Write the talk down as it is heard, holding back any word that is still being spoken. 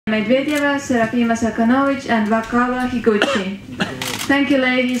Medvedeva, Serafima Sakanovic, and Wakala Higuchi. Thank you,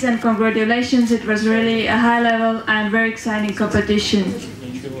 ladies, and congratulations. It was really a high-level and very exciting competition.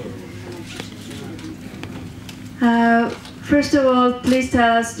 First of all, please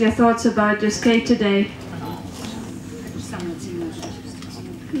tell us your thoughts about your skate today.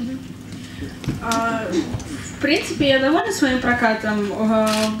 В принципе, я довольна своим прокатом.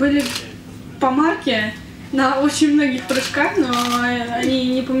 Были помарки на очень многих прыжках, но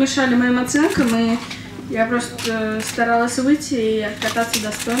они не помешали моим оценкам, и я просто старалась выйти и откататься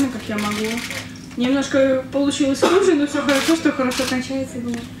достойно, как я могу. Немножко получилось хуже, но все хорошо, что хорошо кончается,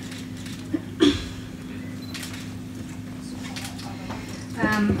 думаю.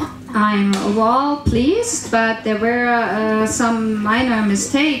 I'm well pleased, but there were some minor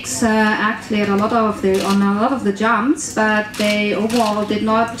mistakes actually on a lot of the jumps, but they overall did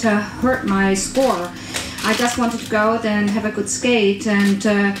not hurt my score. I just wanted to go out and have a good skate, and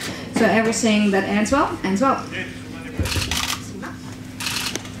so everything that ends well, ends well.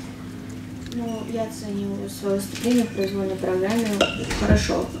 Ну, я оцениваю свое выступление в произвольной программе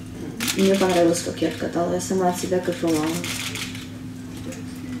хорошо. Мне понравилось, как я откатала. Я сама от себя кайфовала.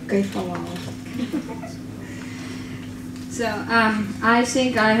 So I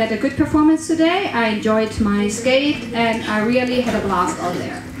think I had a good performance today. I enjoyed my skate, and I really had a blast out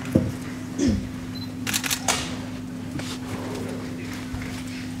there.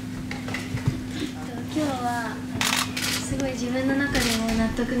 今日はすごい自分の中でも納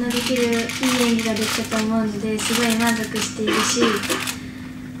得のできるいい演技ができたと思うのですごい満足しているし、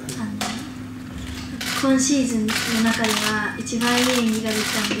今シーズンの中では一番いい演技ができ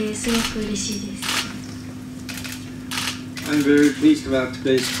たのですごく嬉しいです。I'm very pleased about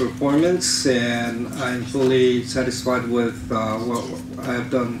today's performance, and I'm fully satisfied with what I have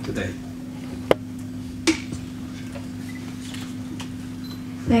done today.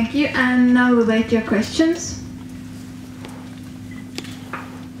 Thank you, and now we wait your questions.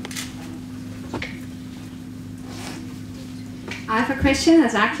 I have a question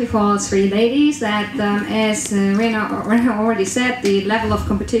that's actually for all three ladies. That as Rena already said, the level of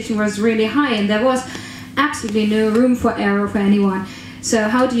competition was really high, and there was absolutely no room for error for anyone. So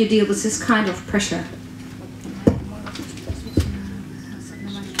how do you deal with this kind of pressure?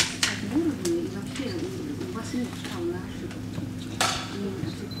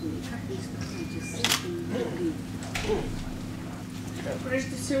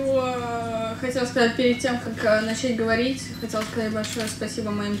 Прежде всего, хотела сказать перед тем, как начать говорить, хотела сказать большое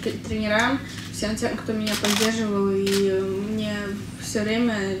спасибо моим тренерам, всем тем, кто меня поддерживал, и мне все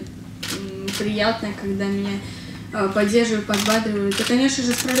время приятно, когда меня поддерживают, подбадривают. И, конечно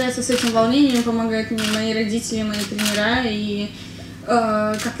же, справляться с этим волнением помогают мне мои родители, мои тренера, и,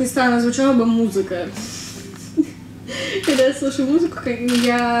 как ни странно звучало бы, музыка. Когда я слушаю музыку,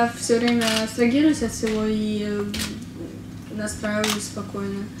 я все время абстрагируюсь от всего и настраиваюсь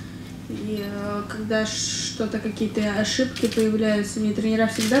спокойно. И когда что-то, какие-то ошибки появляются, мне тренера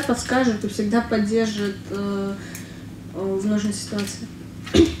всегда подскажут и всегда поддержат в нужной ситуации.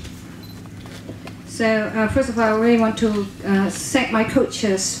 So first of all, I really want to thank my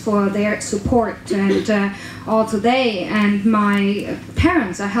coaches for their support, and all today, and my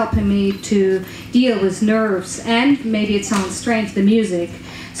parents are helping me to deal with nerves, and maybe it sounds strange, the music.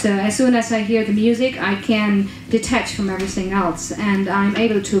 So as soon as I hear the music, I can detach from everything else, and I'm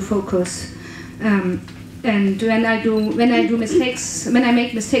able to focus. And when I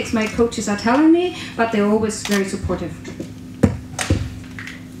make mistakes, my coaches are telling me, but they're always very supportive.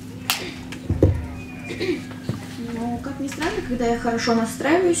 Ну, как ни странно, когда я хорошо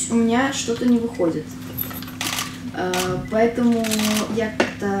настраиваюсь, у меня что-то не выходит. Поэтому я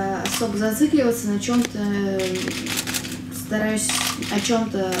как-то особо зацикливаться на чем-то, стараюсь о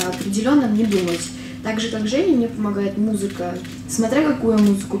чем-то определенном не думать. Так же, как Женя, мне помогает музыка. Смотря какую я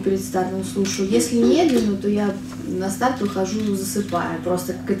музыку перед стартом слушаю. Если медленно, то я на старт выхожу, засыпая,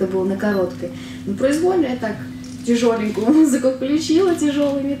 просто как это было на короткой. Но произвольно я так тяжеленькую музыку включила,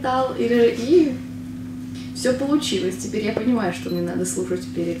 тяжелый металл, и все получилось. Теперь я понимаю, что мне надо слушать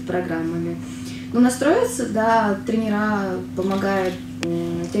перед программами. Но настроиться, да, тренера помогают.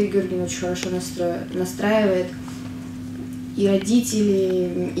 Евгения Медведева очень хорошо настраивает. И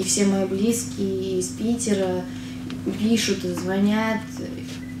родители, и все мои близкие из Питера пишут, звонят,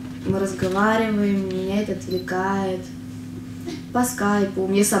 мы разговариваем, меня это отвлекает. По скайпу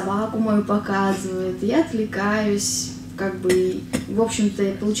мне собаку мою показывают, я отвлекаюсь, как бы, в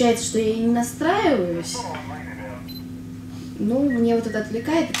общем-то, получается, что я и не настраиваюсь. Ну, мне вот это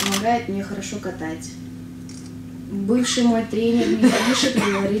отвлекает и помогает мне хорошо катать. Бывший мой тренер мне пишет и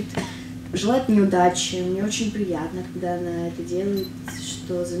говорит, желает мне удачи, мне очень приятно, когда она это делает,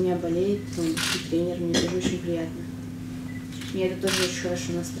 что за меня болеет тренер, мне тоже очень приятно. Меня это тоже очень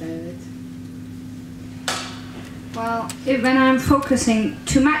хорошо настраивает. Well, when I'm focusing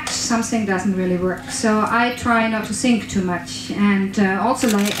too much, something doesn't really work. So I try not to think too much. And also,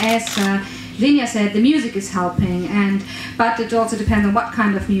 like as Evgenia said, the music is helping. But it also depends on what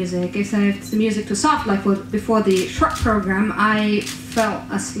kind of music. If it's the music too soft, like before the short program, I fell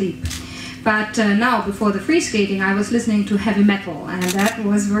asleep. But now, before the free skating, I was listening to heavy metal, and that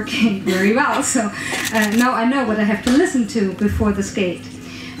was working very well. So now I know what I have to listen to before the skate.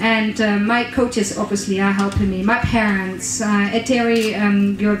 And my coaches obviously are helping me. My parents, Eteri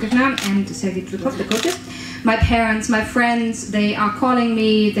Georgievna and Sergei Trukov, the coaches. My parents, my friends, they are calling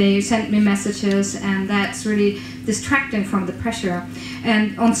me, they send me messages, and that's really distracting from the pressure.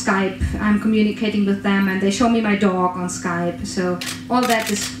 And on Skype, I'm communicating with them, and they show me my dog on Skype. So all that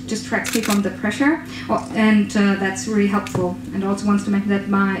distracts me from the pressure, and that's really helpful. And also wants to mention that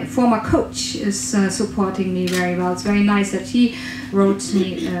my former coach is supporting me very well. It's very nice that he wrote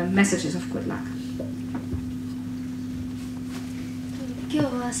me messages of good luck. 今日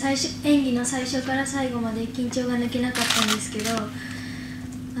は演技の最初から最後まで緊張が抜けなかったんですけど、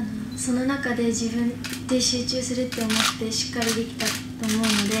その中で自分で集中するって思ってしっかりできたと思う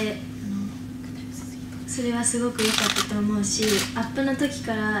ので、それはすごく良かったと思うし、アップの時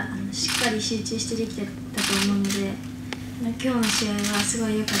からしっかり集中してできてたと思うので、今日の試合はすご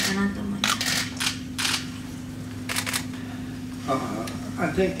い良かったなと思います。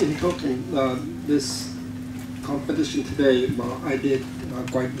I think in total this competition today, well, I did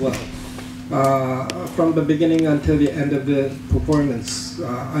quite well. From the beginning until the end of the performance,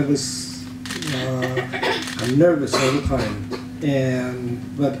 I was nervous all the time.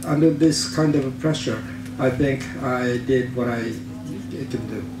 But under this kind of pressure, I think I did what I can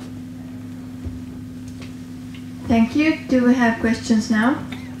do. Thank you. Do we have questions now?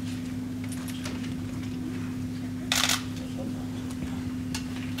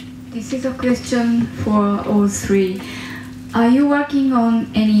 This is a question for all three. Are you working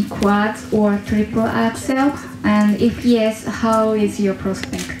on any quads or triple axel? And if yes, how is your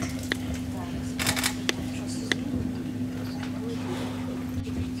prospect?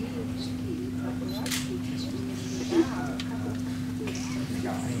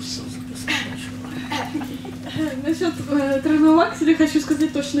 Насчет тройного акселя хочу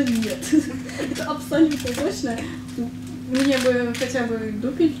сказать точно нет. Это абсолютно точно. Мне бы хотя бы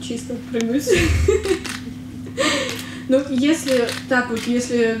дупить, чисто прыгнуть. Ну, если так вот,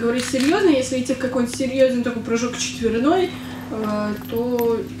 если говорить серьезно, если идти в какой-нибудь серьезный такой прыжок четверной,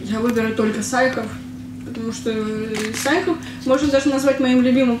 то я выберу только Сайков, потому что Сайков можно даже назвать моим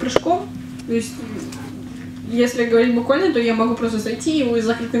любимым прыжком. То есть, если говорить буквально, то я могу просто зайти и его с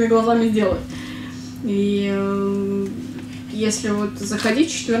закрытыми глазами сделать. И если вот заходить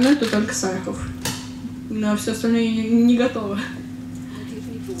в четверной, то только Сайков. Но все остальное не готово.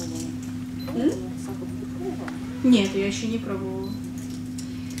 Нет, я еще не пробовала.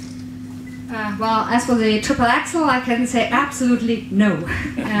 Well, as for the triple axel, I can say absolutely no.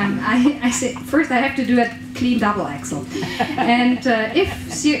 I say first I have to do a clean double axel. And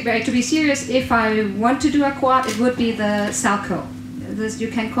to be serious, if I want to do a quad, it would be the salto. You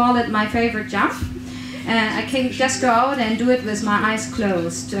can call it my favorite jump. I can just go out and do it with my eyes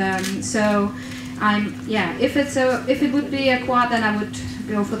closed. If it would be a quad, then I would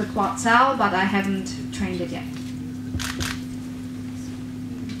go for the quad sal, but I haven't trained it yet.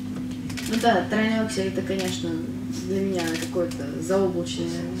 Ну да, тройной аксель это, конечно, для меня какое-то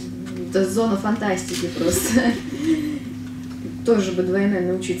заоблачное, это зона фантастики просто. Тоже бы двойной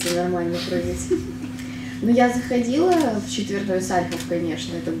научиться нормально прыгать. Но я заходила в четвертой Сальхов,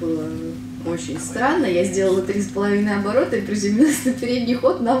 конечно, это было очень странно. Я сделала 3,5 оборота и приземлилась на передний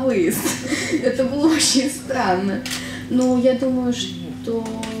ход на выезд. Это было очень странно. Но я думаю, что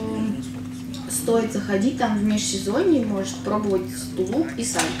стоит заходить там в межсезонье, может пробовать тулуп и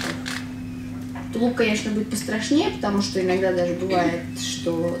Сальхов. Тулуп, конечно, будет пострашнее, потому что иногда даже бывает,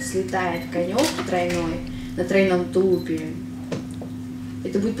 что слетает конек тройной на тройном тулупе.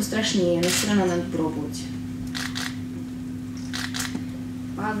 Это будет пострашнее, но все равно надо пробовать.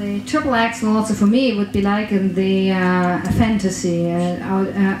 Well, the triple axel also for me would be like in the fantasy and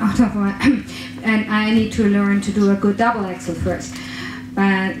I need to learn to do a good double axel first.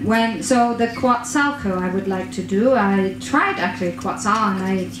 But so the quad salto I would like to do. I tried actually quad sal and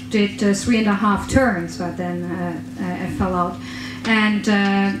I did 3.5 turns, but then I fell out. And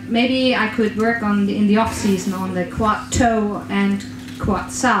maybe I could work on in the off season on the quad toe and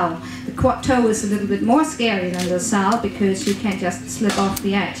quad sal. The quad toe is a little bit more scary than the sal because you can't just slip off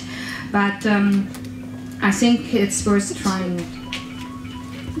the edge. But I think it's worth trying.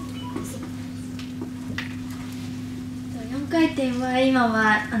 回転は今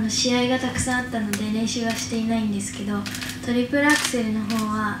は試合がたくさんあったので練習はしていないんですけど、トリプルアクセルの方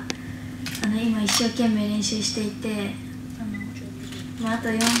は今一生懸命練習していて、あと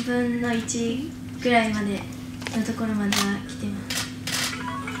4分の1ぐらいまでのところまでは来てます。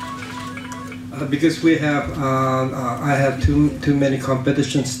Because we have, I have too many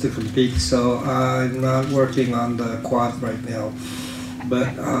competitions to compete, so I'm not working on the quad right now.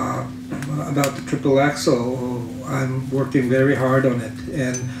 But about the triple axel, I'm working very hard on it,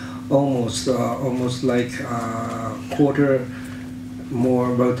 and almost like quarter more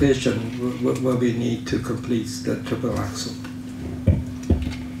rotation will we need to complete the triple axel.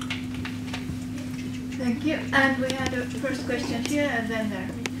 Thank you. And we had a first question here and then there.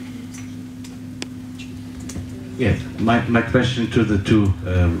 Yes, my question to the two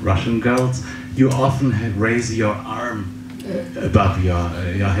Russian girls. You often raise your arm above your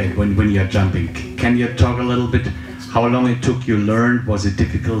head when you're jumping. Can you talk a little bit how long it took you learn? Was it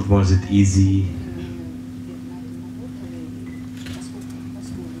difficult? Was it easy?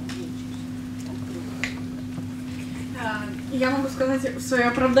 Я могу сказать свое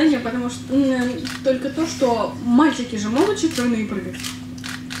оправдание, потому что только то, что мальчики же могут четверные прыгать.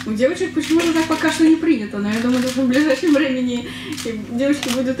 У девочек почему-то так пока что не принято, но я думаю, что в ближайшем времени девочки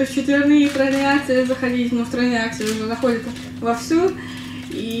будут и в четверные, и в тройные акции заходить, но в тройные акции уже заходят вовсю.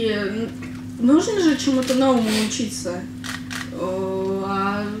 И нужно же чему-то новому учиться.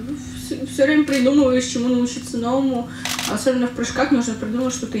 А все время придумываешь, чему научиться новому. Особенно в прыжках нужно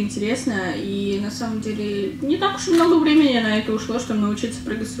придумать что-то интересное. И на самом деле не так уж и много времени на это ушло, чтобы научиться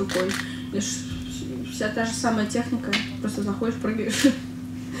прыгать с рукой. Вся та же самая техника, просто заходишь, прыгаешь.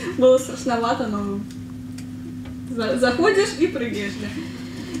 Было страшновато, но заходишь и прыгаешь.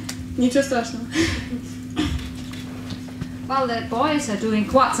 Ничего страшного. Well, the boys are doing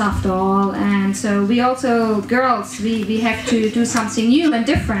quads after all, and so we also, girls, we have to do something new and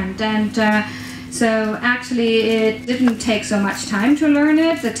different, and so actually it didn't take so much time to learn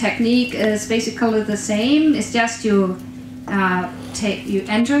it. The technique is basically the same. It's just you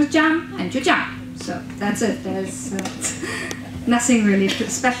enter, jump, and you jump. So that's it. There's nothing really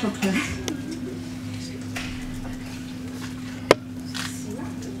special to it.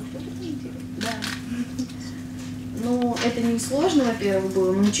 Ну, это не сложно, во-первых,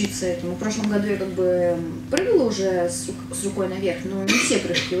 было научиться этому. В прошлом году я как бы прыгала уже с рукой наверх, но не все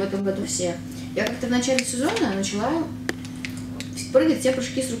прыжки, в этом году все. Я как-то в начале сезона начала прыгать все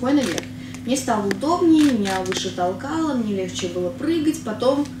прыжки с рукой наверх. Мне стало удобнее, меня выше толкало, мне легче было прыгать.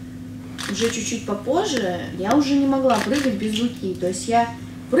 Потом, уже чуть-чуть попозже, я уже не могла прыгать без руки. То есть я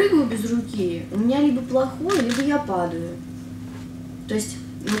прыгаю без руки, у меня либо плохое, либо я падаю. То есть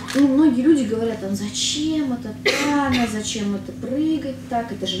многие люди говорят, зачем это так, зачем это прыгать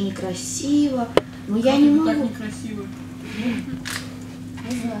так, это же некрасиво. Но я не могу. Так некрасиво.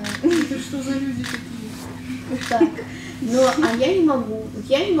 Не знаю. Это что за люди такие? Так. А я не могу.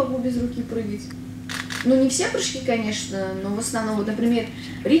 Я не могу без руки прыгать. Ну, не все прыжки, конечно, но в основном, вот, например,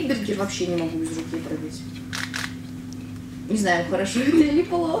 Ридбергер вообще не могу без руки прыгать. Не знаю, хорошо это или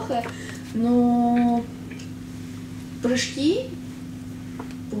плохо, но прыжки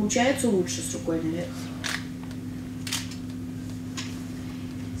получаются лучше с рукой наверх.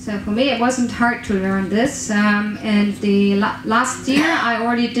 So for me, it wasn't hard to learn this. And the last year, I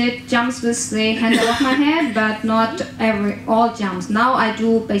already did jumps with the hand above my head, but not all jumps. Now I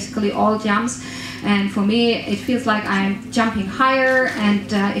do basically all jumps, and for me, it feels like I'm jumping higher,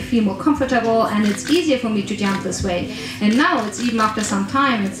 and I feel more comfortable, and it's easier for me to jump this way. And now it's even after some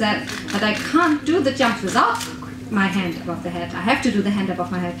time, it's that I can't do the jumps without my hand above the head. I have to do the hand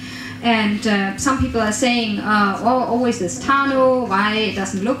above my head. And some people are saying, always this Tano, why it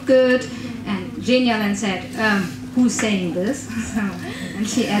doesn't look good. And Evgenia then said, who's saying this? And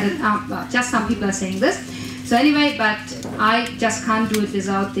she added, just some people are saying this. So anyway, but I just can't do it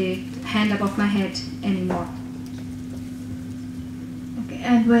without the hand above my head anymore. Okay,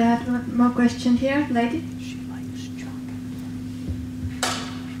 and we have one more question here, lady.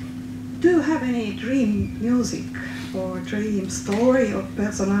 Do you have any dream music or dream story or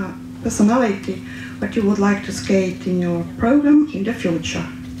personality that you would like to skate in your program in the future?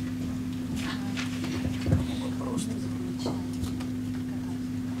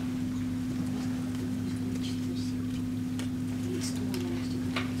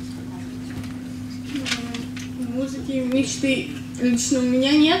 Музыки мечты лично у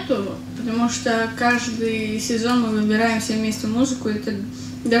меня нету, потому что каждый сезон мы выбираем все вместе музыку, это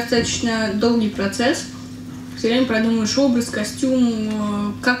достаточно долгий процесс. Все время продумываешь образ,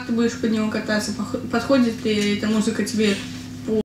 костюм, как ты будешь под него кататься, подходит ли эта музыка тебе